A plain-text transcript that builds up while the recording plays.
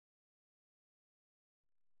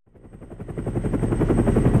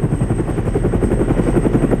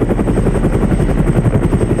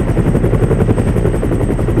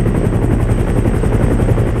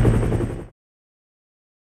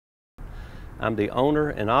I'm the owner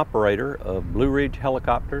and operator of Blue Ridge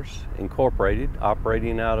Helicopters Incorporated,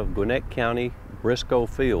 operating out of Gwinnett County, Briscoe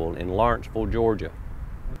Field in Lawrenceville, Georgia.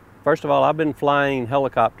 First of all, I've been flying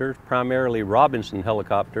helicopters, primarily Robinson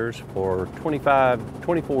helicopters, for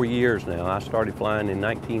 24 years now. I started flying in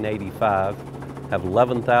 1985, have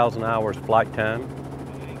 11,000 hours flight time.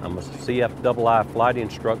 I'm a CFII flight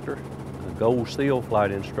instructor, a Gold Seal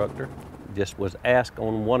flight instructor. Just was asked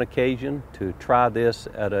on one occasion to try this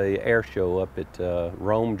at an air show up at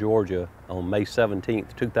Rome, Georgia on May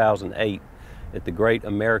 17th, 2008 at the Great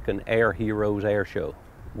American Air Heroes Air Show.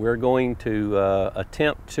 We're going to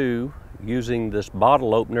attempt to, using this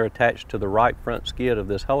bottle opener attached to the right front skid of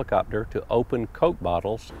this helicopter, to open Coke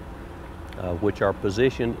bottles, which are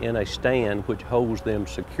positioned in a stand which holds them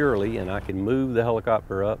securely, and I can move the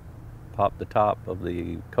helicopter up, pop the top of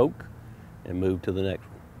the Coke, and move to the next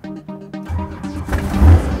one.